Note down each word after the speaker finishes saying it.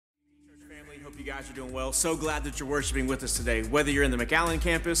family. Hope you guys are doing well. So glad that you're worshiping with us today. Whether you're in the McAllen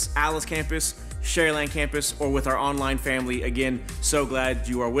campus, Alice campus, Sharyland campus, or with our online family, again, so glad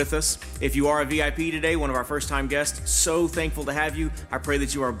you are with us. If you are a VIP today, one of our first-time guests, so thankful to have you. I pray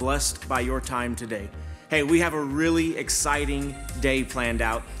that you are blessed by your time today. Hey, we have a really exciting day planned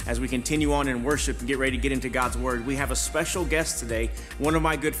out as we continue on in worship and get ready to get into God's Word. We have a special guest today, one of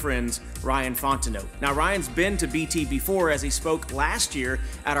my good friends, Ryan Fontenot. Now, Ryan's been to BT before as he spoke last year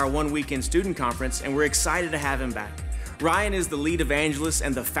at our one weekend student conference, and we're excited to have him back. Ryan is the lead evangelist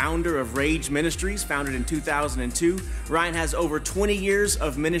and the founder of Rage Ministries, founded in 2002. Ryan has over 20 years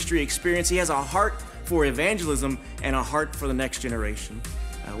of ministry experience. He has a heart for evangelism and a heart for the next generation.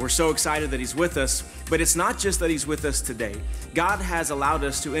 We're so excited that he's with us, but it's not just that he's with us today. God has allowed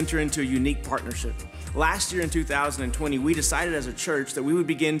us to enter into a unique partnership. Last year in 2020, we decided as a church that we would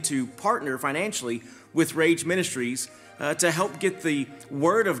begin to partner financially with Rage Ministries to help get the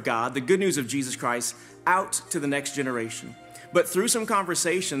Word of God, the good news of Jesus Christ, out to the next generation. But through some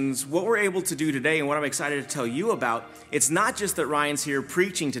conversations, what we're able to do today and what I'm excited to tell you about, it's not just that Ryan's here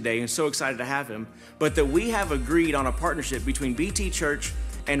preaching today and so excited to have him, but that we have agreed on a partnership between BT.Church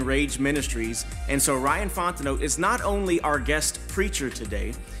and Rage Ministries. And so Ryan Fontenot is not only our guest preacher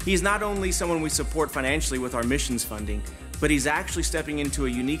today, he's not only someone we support financially with our missions funding, but he's actually stepping into a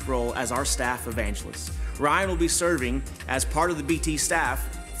unique role as our staff evangelist. Ryan will be serving as part of the BT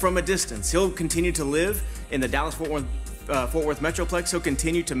staff from a distance. He'll continue to live in the Dallas-Fort Worth Metroplex. He'll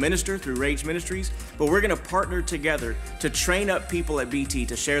continue to minister through Rage Ministries, but we're going to partner together to train up people at BT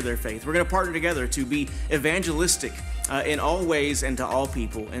to share their faith. We're going to partner together to be evangelistic in all ways and to all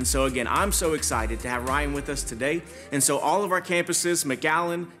people. And so again, I'm so excited to have Ryan with us today. And so all of our campuses,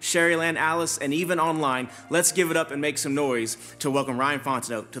 McAllen, Sharyland, Alice, and even online, let's give it up and make some noise to welcome Ryan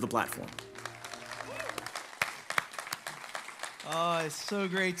Fontenot to the platform. Oh, it's so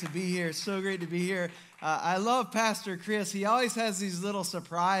great to be here. So great to be here. I love Pastor Chris. He always has these little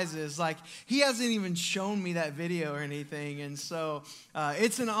surprises. Like, he hasn't even shown me that video or anything. And so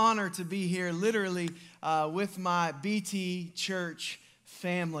it's an honor to be here literally with my BT.Church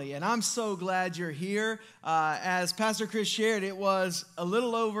family. And I'm so glad you're here. As Pastor Chris shared, it was a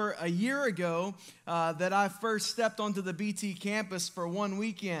little over a year ago that I first stepped onto the BT campus for one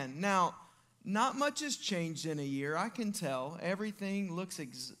weekend. Now, not much has changed in a year. I can tell. Everything looks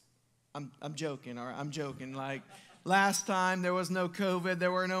I'm joking, all right? I'm joking. Like, last time, there was no COVID,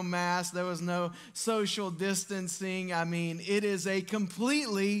 there were no masks, there was no social distancing. I mean, it is a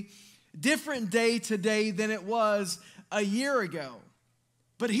completely different day today than it was a year ago.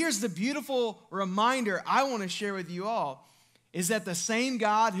 But here's the beautiful reminder I want to share with you all, is that the same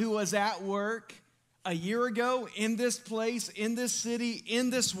God who was at work a year ago in this place, in this city, in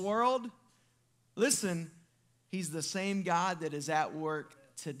this world, listen, he's the same God that is at work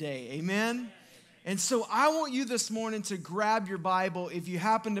today. Amen? And so I want you this morning to grab your Bible if you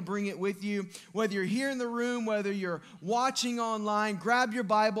happen to bring it with you. Whether you're here in the room, whether you're watching online, grab your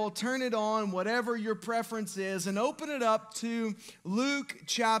Bible, turn it on, whatever your preference is, and open it up to Luke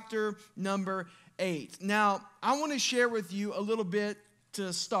chapter number 8. Now, I want to share with you a little bit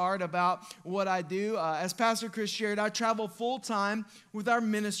to start about what I do. As Pastor Chris shared, I travel full-time with our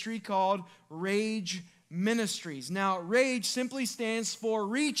ministry called Rage Ministries. Now, Rage simply stands for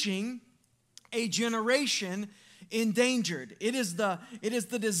reaching a generation endangered. It is the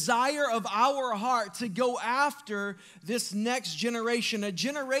desire of our heart to go after this next generation, a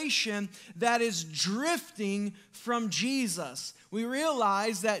generation that is drifting from Jesus. We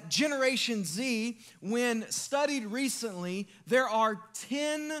realize that Generation Z, when studied recently, there are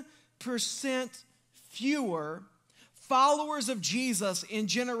 10% fewer followers of Jesus in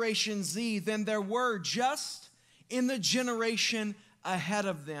Generation Z than there were just in the generation ahead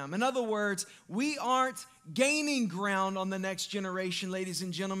of them. In other words, we aren't gaining ground on the next generation, ladies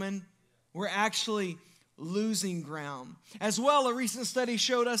and gentlemen. We're actually losing ground. As well, a recent study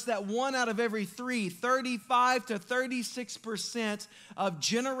showed us that 1 out of every 3, 35 to 36% of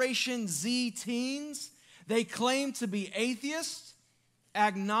Generation Z teens, they claim to be atheist,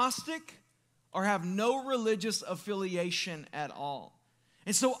 agnostic, or have no religious affiliation at all.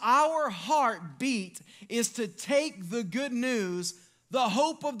 And so our heartbeat is to take the good news, the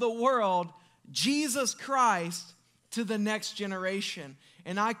hope of the world, Jesus Christ, to the next generation.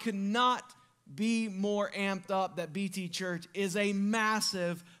 And I could not be more amped up that BT.Church is a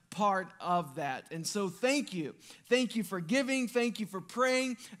massive part of that. And so thank you. Thank you for giving. Thank you for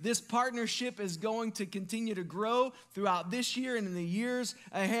praying. This partnership is going to continue to grow throughout this year and in the years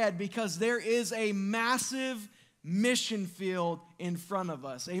ahead because there is a massive mission field in front of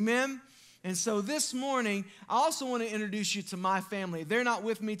us. Amen? And so this morning, I also want to introduce you to my family. They're not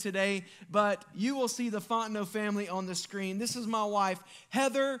with me today, but you will see the Fontenot family on the screen. This is my wife,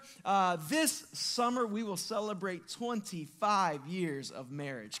 Heather. This summer, we will celebrate 25 years of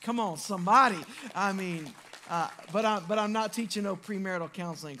marriage. Come on, somebody. I mean, but I'm not teaching no premarital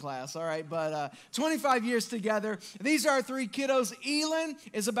counseling class, all right? But 25 years together. These are our three kiddos. Elin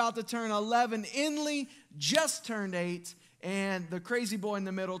is about to turn 11. Inley just turned 8. And the crazy boy in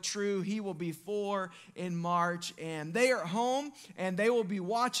the middle, True, he will be 4 in March. And they are home, and they will be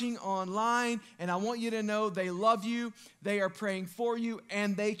watching online. And I want you to know they love you, they are praying for you,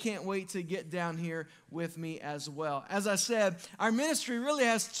 and they can't wait to get down here with me as well. As I said, our ministry really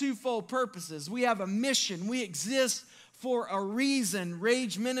has twofold purposes. We have a mission. We exist for a reason.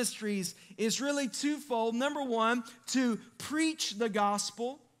 Rage Ministries is really twofold. Number one, to preach the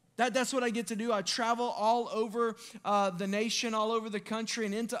gospel. That's what I get to do. I travel all over the nation, all over the country,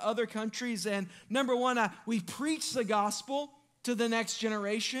 and into other countries. And number one, we preach the gospel to the next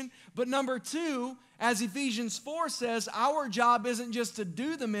generation. But number two, as Ephesians 4 says, our job isn't just to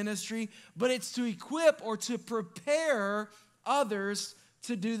do the ministry, but it's to equip or to prepare others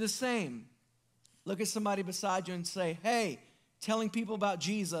to do the same. Look at somebody beside you and say, hey, telling people about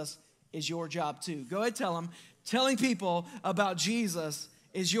Jesus is your job too. Go ahead, tell them. Telling people about Jesus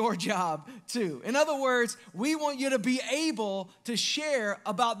is your job too. In other words, we want you to be able to share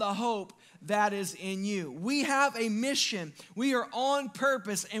about the hope that is in you. We have a mission. We are on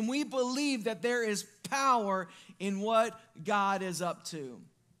purpose, and we believe that there is power in what God is up to.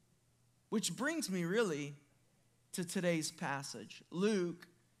 Which brings me really to today's passage, Luke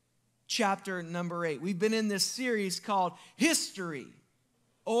chapter number 8. We've been in this series called History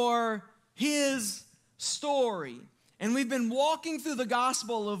or His Story. And we've been walking through the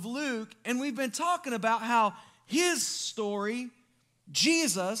Gospel of Luke, and we've been talking about how his story,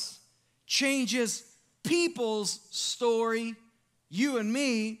 Jesus, changes people's story, you and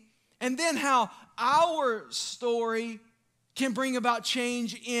me, and then how our story can bring about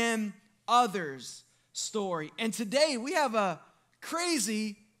change in others' story. And today we have a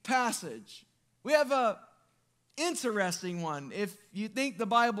crazy passage. We have a interesting one. If you think the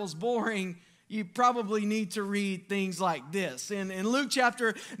Bible's boring, you probably need to read things like this. In Luke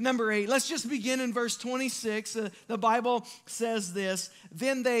chapter number 8, let's just begin in verse 26. The Bible says this: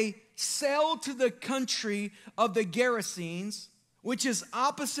 Then they sailed to the country of the Gerasenes, which is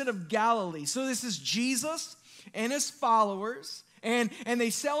opposite of Galilee. So this is Jesus and his followers. And they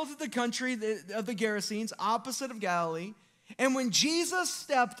sailed to the country of the Gerasenes, opposite of Galilee. And when Jesus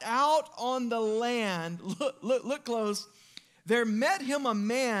stepped out on the land, look close, there met him a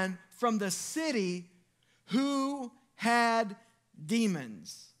man from the city who had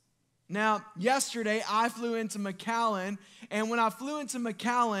demons. Now, yesterday I flew into McAllen, and when I flew into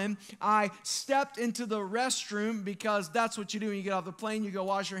McAllen, I stepped into the restroom because that's what you do when you get off the plane. You go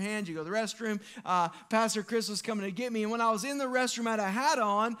wash your hands, you go to the restroom. Pastor Chris was coming to get me, and when I was in the restroom, I had a hat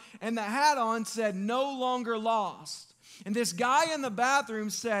on, and the hat on said, "No longer lost." And this guy in the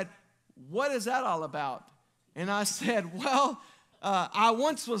bathroom said, "What is that all about?" And I said, "Well, I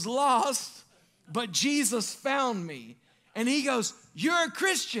once was lost, but Jesus found me." And he goes, "You're a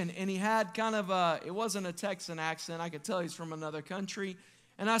Christian." And he had kind of it wasn't a Texan accent. I could tell he's from another country.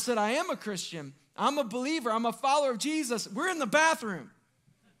 And I said, "I am a Christian. I'm a believer. I'm a follower of Jesus." We're in the bathroom.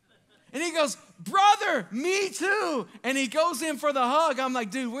 And he goes, "Brother, me too." And he goes in for the hug. I'm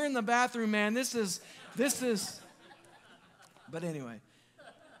like, "Dude, we're in the bathroom, man. This is. But anyway.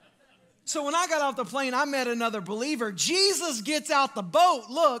 So when I got off the plane, I met another believer. Jesus gets out the boat,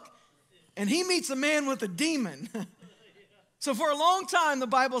 look, and he meets a man with a demon. So for a long time, the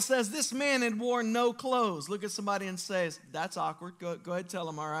Bible says this man had worn no clothes. Look at somebody and say, "That's awkward." Go ahead, tell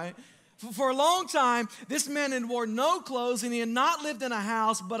him, all right? For a long time, this man had worn no clothes, and he had not lived in a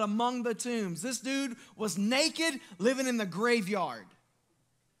house, but among the tombs. This dude was naked, living in the graveyard.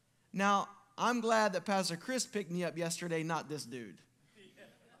 Now, I'm glad that Pastor Chris picked me up yesterday, not this dude.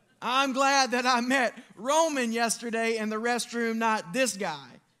 I'm glad that I met Roman yesterday in the restroom, not this guy.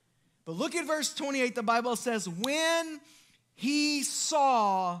 But look at verse 28. The Bible says, when he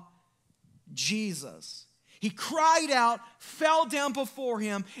saw Jesus, he cried out, fell down before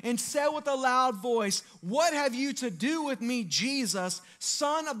him, and said with a loud voice, "What have you to do with me, Jesus,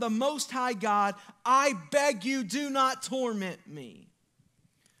 Son of the Most High God? I beg you, do not torment me."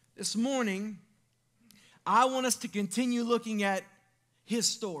 This morning, I want us to continue looking at his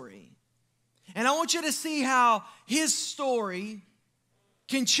story. And I want you to see how his story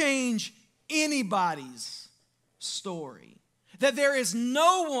can change anybody's story. That there is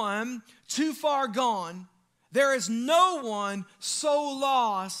no one too far gone. There is no one so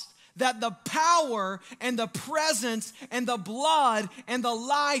lost that the power and the presence and the blood and the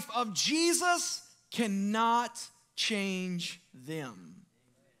life of Jesus cannot change them.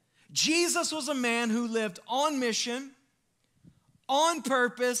 Jesus was a man who lived on mission, on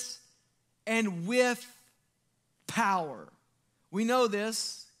purpose, and with power. We know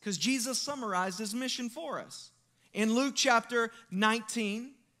this because Jesus summarized his mission for us. In Luke chapter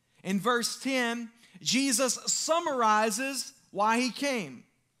 19, in verse 10, Jesus summarizes why he came.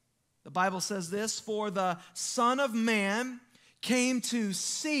 The Bible says this, "For the Son of Man came to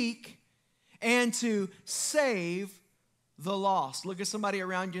seek and to save the lost." Look at somebody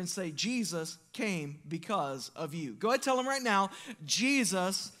around you and say, Jesus came because of you. Go ahead, tell them right now,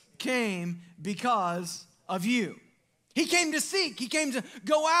 Jesus came because of you. He came to seek, he came to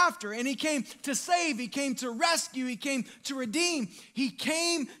go after, and he came to save, he came to rescue, he came to redeem, he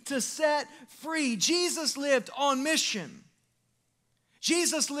came to set free. Jesus lived on mission.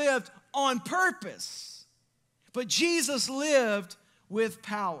 Jesus lived on purpose, but Jesus lived with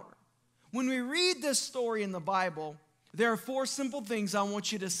power. When we read this story in the Bible, there are 4 simple things I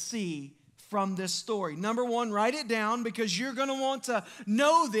want you to see from this story. Number 1, write it down because you're going to want to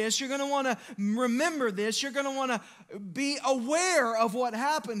know this. You're going to want to remember this. You're going to want to be aware of what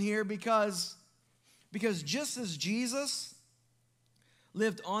happened here because just as Jesus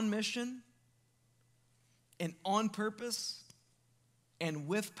lived on mission and on purpose and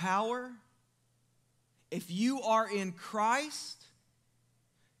with power, if you are in Christ,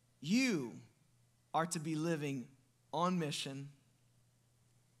 you are to be living on mission,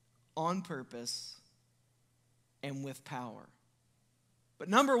 on purpose, and with power. But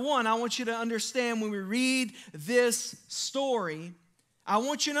number 1, I want you to understand when we read this story, I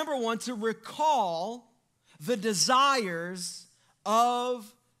want you, number 1, to recall the desires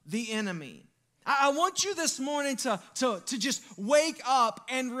of the enemy. I want you this morning to just wake up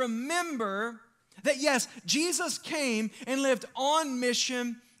and remember that yes, Jesus came and lived on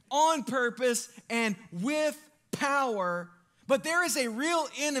mission, on purpose, and with power. But there is a real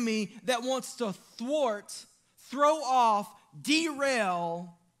enemy that wants to thwart, throw off,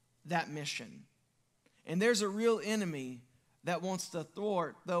 derail that mission. And there's a real enemy that wants to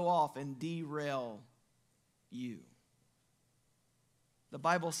thwart, throw off, and derail you. The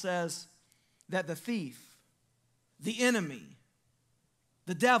Bible says that the thief, the enemy,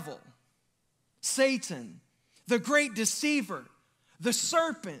 the devil, Satan, the great deceiver, the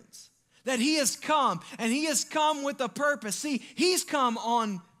serpent, that he has come, and he has come with a purpose. See, he's come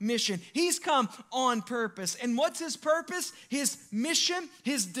on mission. He's come on purpose. And what's his purpose? His mission,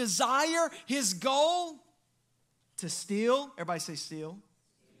 his desire, his goal? To steal. Everybody say steal.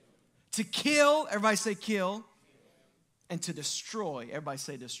 To kill. Everybody say kill. And to destroy. Everybody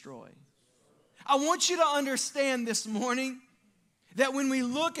say destroy. I want you to understand this morning that when we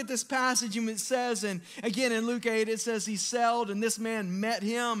look at this passage, and it says, and again in Luke 8, it says he sailed, and this man met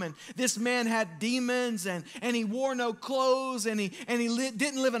him, and this man had demons, and he wore no clothes, and he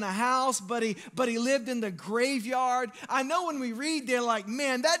didn't live in a house, but he lived in the graveyard. I know when we read, they're like,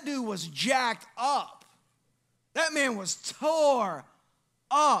 man, that dude was jacked up. That man was tore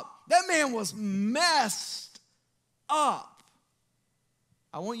up. That man was messed up.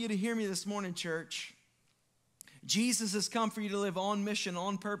 I want you to hear me this morning, church. Jesus has come for you to live on mission,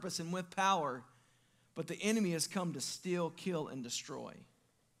 on purpose, and with power. But the enemy has come to steal, kill, and destroy.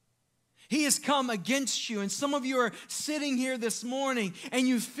 He has come against you. And some of you are sitting here this morning and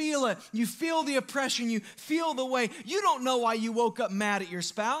you feel it. You feel the oppression. You feel the way. You don't know why you woke up mad at your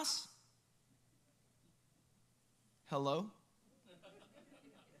spouse. Hello?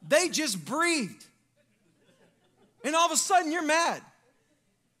 They just breathed. And all of a sudden you're mad.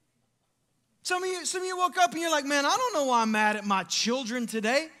 Some of you woke up and you're like, man, I don't know why I'm mad at my children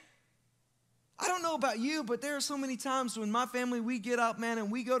today. I don't know about you, but there are so many times when my family, we get up, man,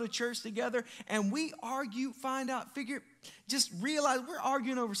 and we go to church together and we argue, just realize we're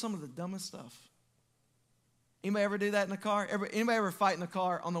arguing over some of the dumbest stuff. Anybody ever do that in the car? Anybody ever fight in the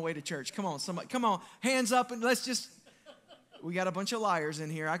car on the way to church? Come on, somebody, come on, hands up and we got a bunch of liars in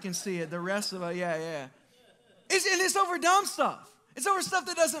here. I can see it. The rest of it, yeah. It's over dumb stuff. It's over stuff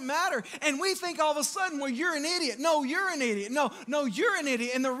that doesn't matter. And we think all of a sudden, well, you're an idiot. No, you're an idiot. No, you're an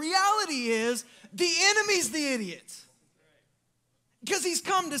idiot. And the reality is, the enemy's the idiot. Because he's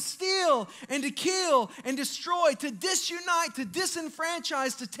come to steal and to kill and destroy, to disunite, to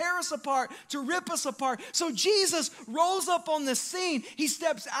disenfranchise, to tear us apart, to rip us apart. So Jesus rolls up on the scene. He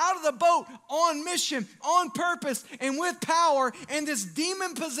steps out of the boat on mission, on purpose, and with power. And this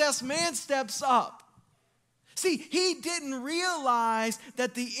demon-possessed man steps up. See, he didn't realize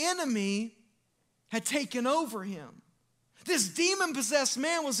that the enemy had taken over him. This demon-possessed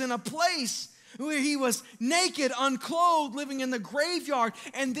man was in a place where he was naked, unclothed, living in the graveyard,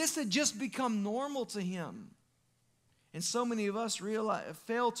 and this had just become normal to him. And so many of us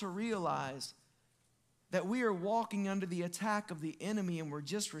fail to realize that we are walking under the attack of the enemy and we're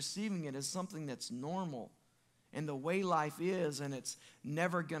just receiving it as something that's normal and the way life is, and it's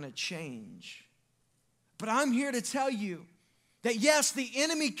never going to change. But I'm here to tell you that yes, the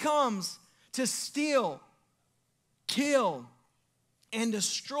enemy comes to steal, kill, and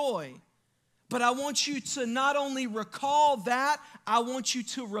destroy. But I want you to not only recall that, I want you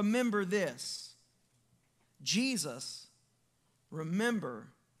to remember this. Jesus, remember,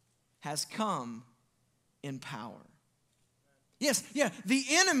 has come in power. Yes, the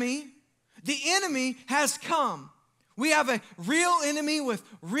enemy has come. We have a real enemy with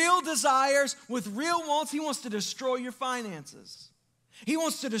real desires, with real wants. He wants to destroy your finances. He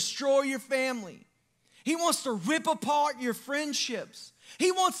wants to destroy your family. He wants to rip apart your friendships.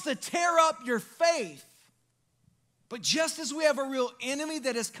 He wants to tear up your faith. But just as we have a real enemy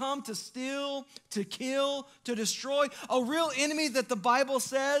that has come to steal, to kill, to destroy, a real enemy that the Bible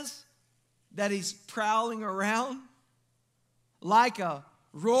says that he's prowling around like a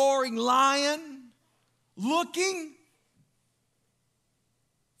roaring lion, looking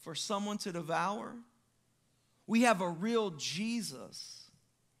for someone to devour, we have a real Jesus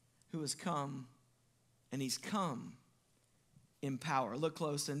who has come, and he's come in power. Look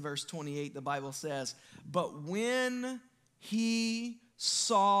close in verse 28, the Bible says, but when he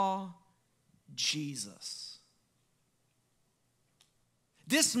saw Jesus,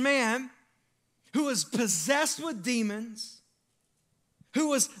 this man who was possessed with demons, who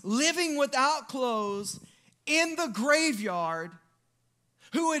was living without clothes in the graveyard,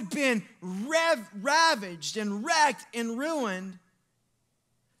 who had been ravaged and wrecked and ruined,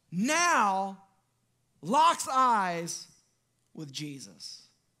 now locks eyes with Jesus.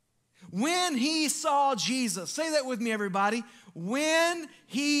 When he saw Jesus, say that with me, everybody. When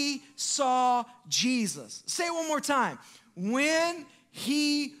he saw Jesus. Say it one more time. When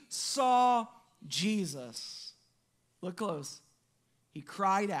he saw Jesus. Look close. He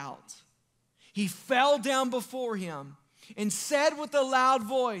cried out. He fell down before him and said with a loud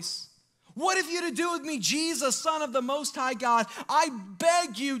voice, what have you to do with me, Jesus, Son of the Most High God? I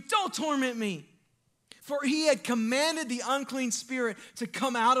beg you, don't torment me. For he had commanded the unclean spirit to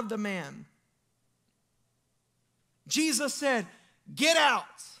come out of the man. Jesus said, get out.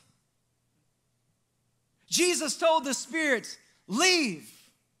 Jesus told the spirits, leave.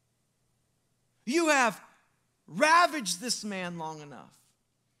 You have ravaged this man long enough.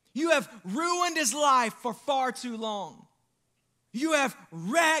 You have ruined his life for far too long. You have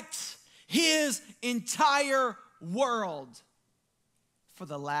wrecked his entire world for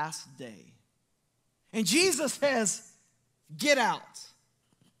the last day. And Jesus says, get out.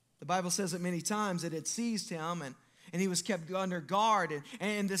 The Bible says that many times it had seized him and he was kept under guard.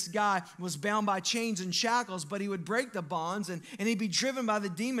 And this guy was bound by chains and shackles, but he would break the bonds and he'd be driven by the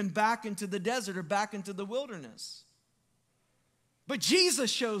demon back into the desert or back into the wilderness. But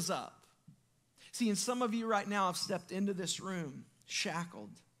Jesus shows up. See, and some of you right now have stepped into this room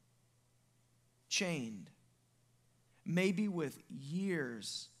shackled, chained, maybe with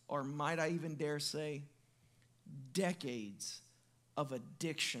years, or might I even dare say, decades of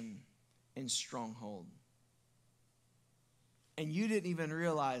addiction and stronghold. And you didn't even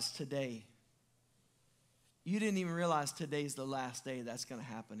realize today's the last day that's going to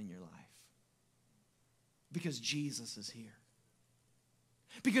happen in your life. Because Jesus is here.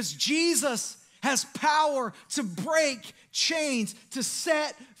 Because Jesus has power to break chains, to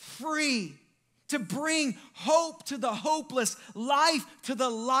set free, to bring hope to the hopeless, life to the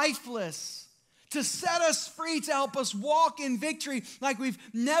lifeless, to set us free, to help us walk in victory like we've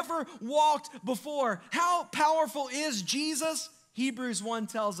never walked before. How powerful is Jesus? Hebrews 1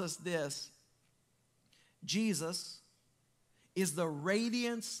 tells us this. Jesus is the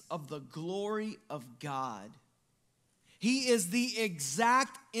radiance of the glory of God. He is the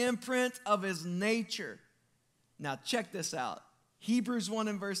exact imprint of his nature. Now check this out. Hebrews 1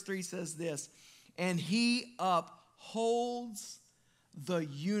 and verse 3 says this, and he upholds the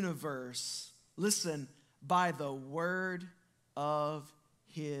universe, listen, by the word of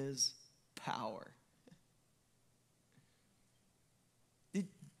his power.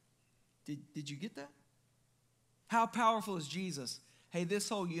 Did you get that? How powerful is Jesus? Hey, this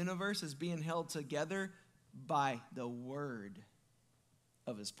whole universe is being held together by the word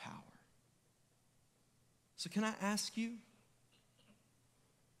of his power. So can I ask you,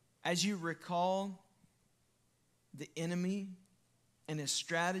 as you recall the enemy and his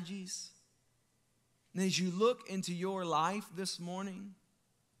strategies, And as you look into your life this morning,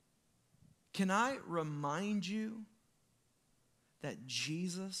 can I remind you that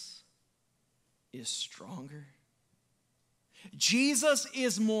Jesus is stronger? Jesus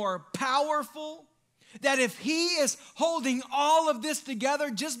is more powerful. That if he is holding all of this together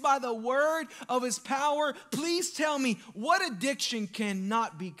just by the word of his power, please tell me, what addiction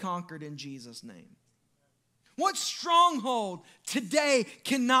cannot be conquered in Jesus' name? What stronghold today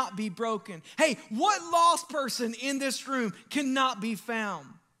cannot be broken? Hey, what lost person in this room cannot be found?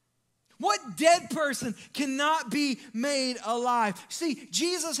 What dead person cannot be made alive? See,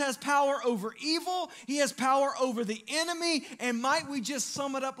 Jesus has power over evil. He has power over the enemy. And might we just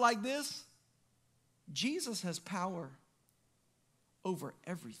sum it up like this? Jesus has power over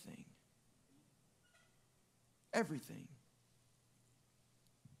everything. Everything.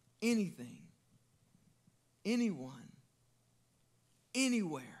 Anything. Anyone.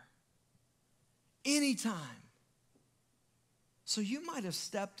 Anywhere. Anytime. So you might have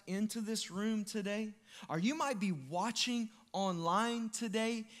stepped into this room today, or you might be watching online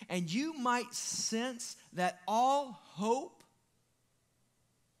today, and you might sense that all hope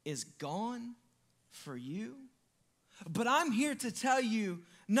is gone for you. But I'm here to tell you,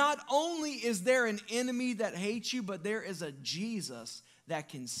 not only is there an enemy that hates you, but there is a Jesus that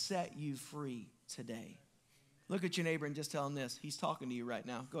can set you free today. Look at your neighbor and just tell him this. He's talking to you right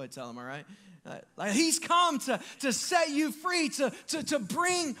now. Go ahead, tell him, all right? Like he's come to set you free, to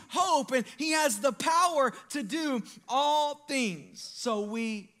bring hope, and he has the power to do all things. So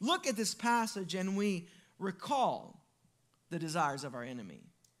we look at this passage and we recall the desires of our enemy.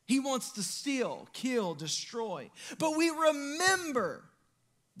 He wants to steal, kill, destroy. But we remember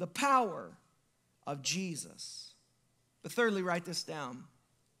the power of Jesus. But thirdly, write this down.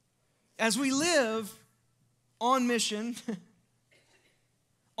 As we live on mission,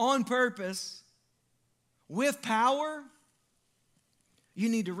 on purpose, with power, you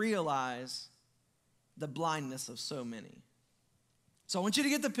need to realize the blindness of so many. So I want you to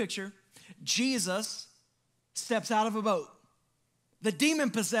get the picture. Jesus steps out of a boat. The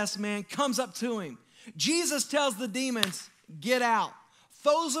demon-possessed man comes up to him. Jesus tells the demons, get out.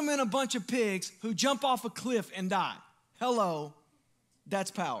 Throws them in a bunch of pigs who jump off a cliff and die. Hello, that's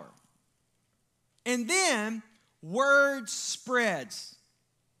power. And then word spreads.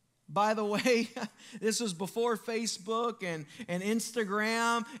 By the way, this was before Facebook and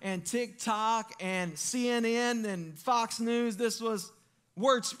Instagram and TikTok and CNN and Fox News. This was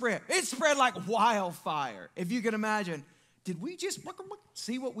word spread. It spread like wildfire, if you can imagine. Did we just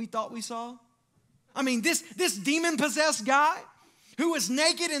see what we thought we saw? I mean, this demon-possessed guy who was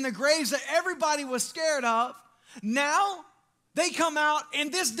naked in the graves that everybody was scared of, now they come out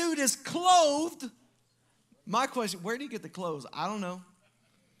and this dude is clothed. My question, where did he get the clothes? I don't know.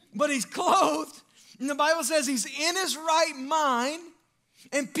 But he's clothed, and the Bible says he's in his right mind,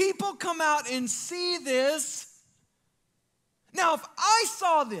 and people come out and see this. Now, if I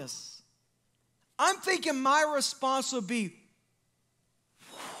saw this, I'm thinking my response would be,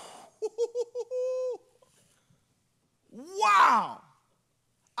 wow,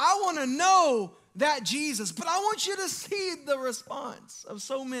 I want to know that Jesus, but I want you to see the response of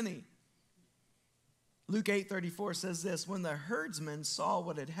so many. Luke 8:34 says this, when the herdsmen saw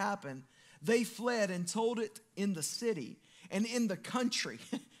what had happened, they fled and told it in the city and in the country.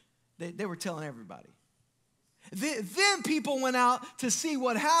 They were telling everybody. Then people went out to see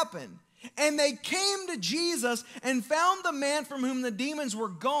what happened. And they came to Jesus and found the man from whom the demons were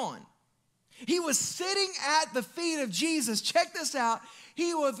gone. He was sitting at the feet of Jesus. Check this out.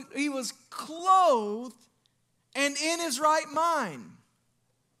 He was clothed and in his right mind.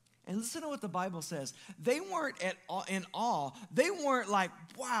 And listen to what the Bible says. They weren't in awe. They weren't like,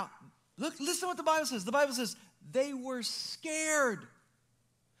 wow. Look, listen to what the Bible says. The Bible says they were scared.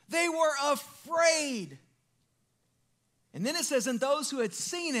 They were afraid. And then it says, and those who had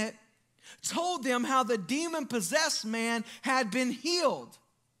seen it told them how the demon-possessed man had been healed.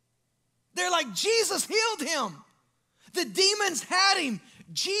 They're like, Jesus healed him. The demons had him.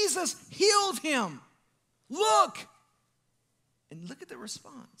 Jesus healed him. Look. And look at the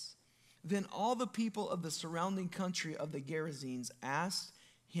response. Then all the people of the surrounding country of the Gerasenes asked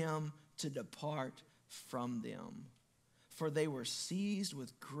him to depart from them, for they were seized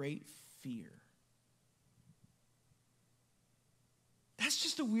with great fear. That's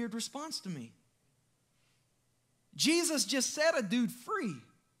just a weird response to me. Jesus just set a dude free.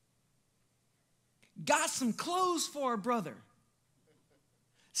 Got some clothes for a brother.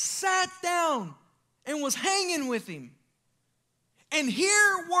 Sat down and was hanging with him. And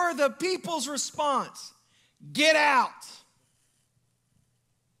here were the people's response. Get out.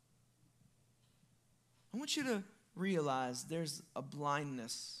 want you to realize there's a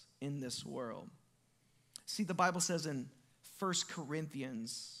blindness in this world. See, the Bible says in 1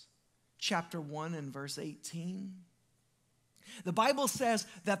 Corinthians chapter 1 and verse 18, the Bible says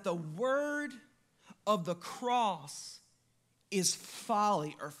that the word of the cross is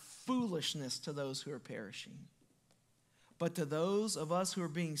folly or foolishness to those who are perishing. But to those of us who are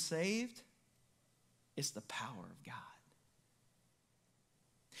being saved, it's the power of God.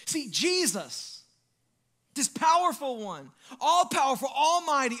 See, Jesus, this powerful one, all-powerful,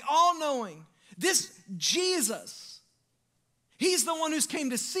 almighty, all-knowing, this Jesus, he's the one who's came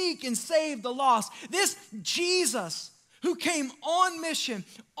to seek and save the lost. This Jesus who came on mission,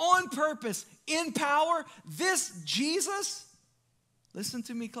 on purpose, in power, this Jesus, listen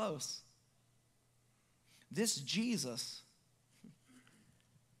to me close, this Jesus,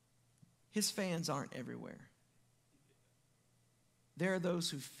 his fans aren't everywhere. There are those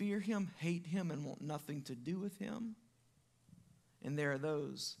who fear him, hate him, and want nothing to do with him. And there are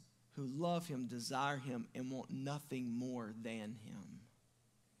those who love him, desire him, and want nothing more than him.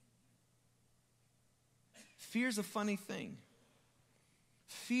 Fear's a funny thing.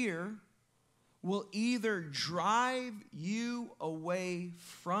 Fear will either drive you away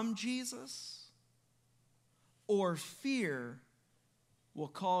from Jesus, or fear will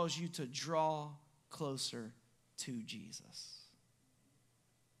cause you to draw closer to Jesus.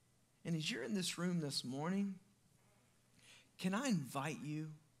 And as you're in this room this morning, can I invite you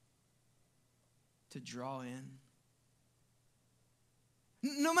to draw in?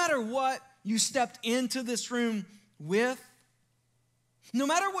 No matter what you stepped into this room with, no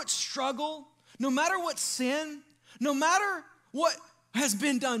matter what struggle, no matter what sin, no matter what has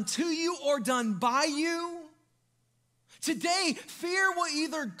been done to you or done by you, today, fear will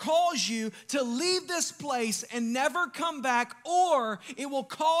either cause you to leave this place and never come back, or it will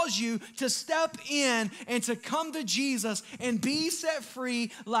cause you to step in and to come to Jesus and be set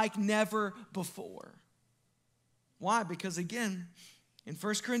free like never before. Why? Because again, in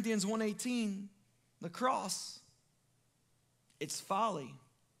 1 Corinthians 1:18, the cross, it's folly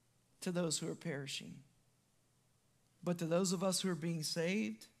to those who are perishing. But to those of us who are being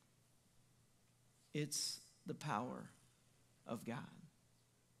saved, it's the power of God.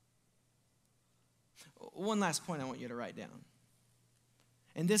 One last point I want you to write down.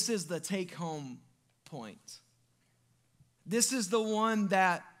 And this is the take-home point. This is the one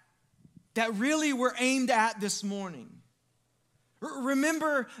that really we're aimed at this morning.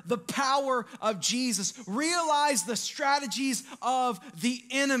 Remember the power of Jesus. Realize the strategies of the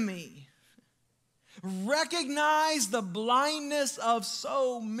enemy. Recognize the blindness of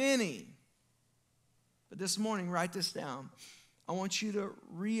so many. But this morning, write this down. I want you to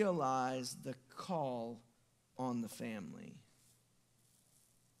realize the call on the family.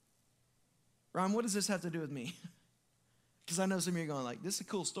 Ryan, what does this have to do with me? Because I know some of you are going like, this is a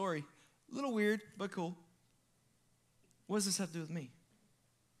cool story. A little weird, but cool. What does this have to do with me?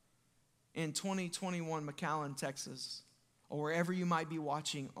 In 2021, McAllen, Texas, or wherever you might be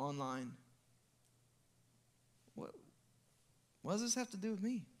watching online, what does this have to do with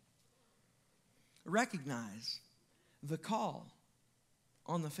me? Recognize the call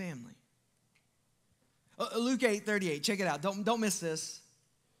on the family. Luke 8:38, check it out. Don't miss this.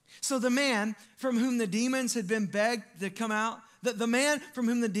 So the man from whom the demons had been begged to come out, the man from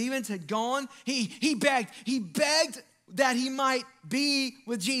whom the demons had gone, he begged that he might be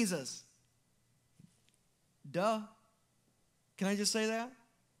with Jesus. Duh. Can I just say that?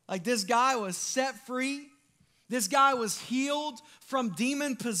 Like, this guy was set free. This guy was healed from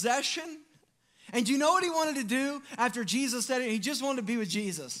demon possession. And do you know what he wanted to do after Jesus said it? He just wanted to be with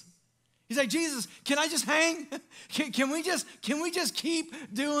Jesus. He's like, Jesus, can I just hang? Can we just keep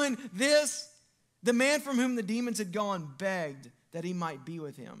doing this? The man from whom the demons had gone begged that he might be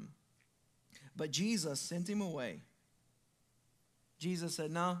with him. But Jesus sent him away. Jesus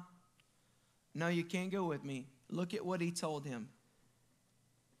said, no, you can't go with me. Look at what he told him.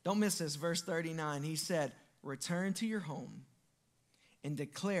 Don't miss this, verse 39. He said, return to your home and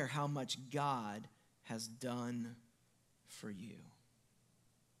declare how much God has done for you.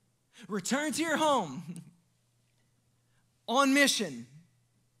 Return to your home on mission.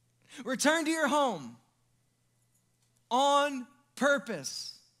 Return to your home on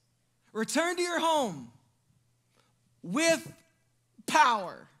purpose. Return to your home with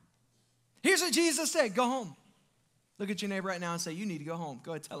power. Here's what Jesus said, go home. Look at your neighbor right now and say, you need to go home.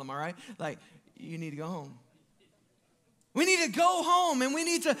 Go ahead, tell him, all right? Like, you need to go home. We need to go home, and we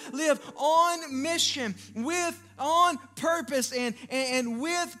need to live on mission, on purpose, and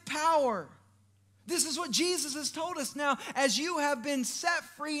with power. This is what Jesus has told us now. As you have been set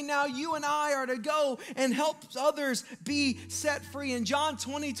free, now you and I are to go and help others be set free. In John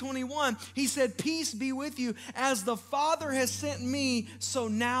 20:21, he said, peace be with you. As the Father has sent me, so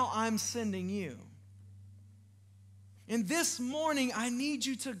now I'm sending you. And this morning, I need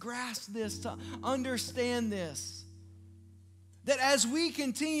you to grasp this, to understand this. That as we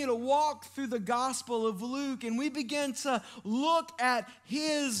continue to walk through the Gospel of Luke and we begin to look at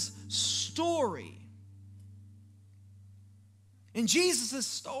his story, and Jesus'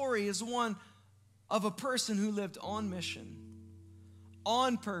 story is one of a person who lived on mission,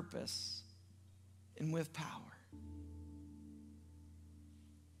 on purpose, and with power.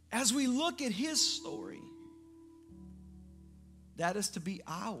 As we look at his story, that is to be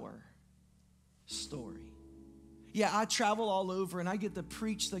our story. Yeah, I travel all over and I get to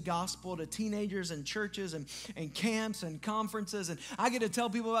preach the gospel to teenagers and churches and camps and conferences, and I get to tell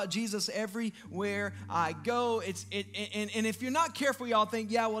people about Jesus everywhere I go. And if you're not careful, y'all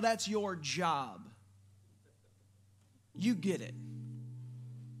think, yeah, well, that's your job. You get it.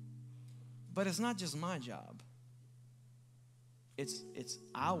 But it's not just my job. It's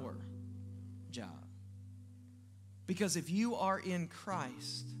our job. Because if you are in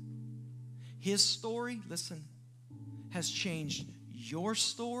Christ, his story, listen, has changed your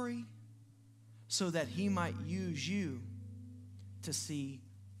story so that he might use you to see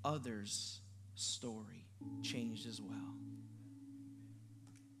others' story changed as well.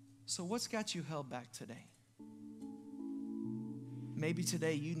 So what's got you held back today? Maybe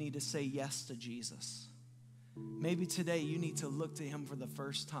today you need to say yes to Jesus. Maybe today you need to look to him for the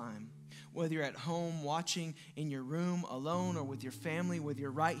first time. Whether you're at home watching in your room alone or with your family, whether you're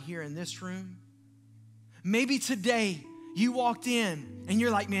right here in this room. Maybe today you walked in and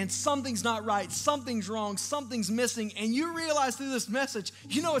you're like, man, something's not right, something's wrong, something's missing. And you realize through this message,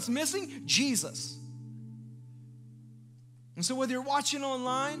 you know what's missing? Jesus. And so whether you're watching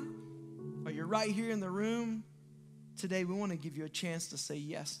online or you're right here in the room, today we want to give you a chance to say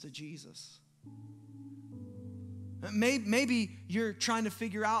yes to Jesus. Maybe you're trying to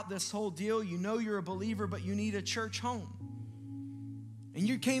figure out this whole deal. You know you're a believer, but you need a church home. And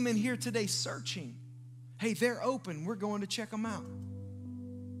you came in here today searching. Hey, they're open. We're going to check them out.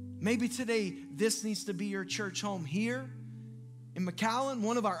 Maybe today this needs to be your church home here in McAllen,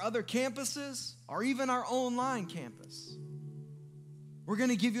 one of our other campuses, or even our online campus. We're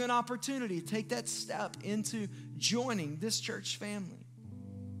going to give you an opportunity to take that step into joining this church family.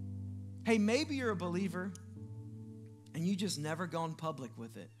 Hey, maybe you're a believer and you just never gone public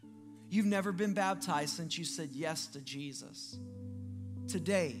with it. You've never been baptized since you said yes to Jesus.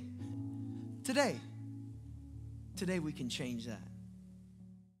 Today we can change that.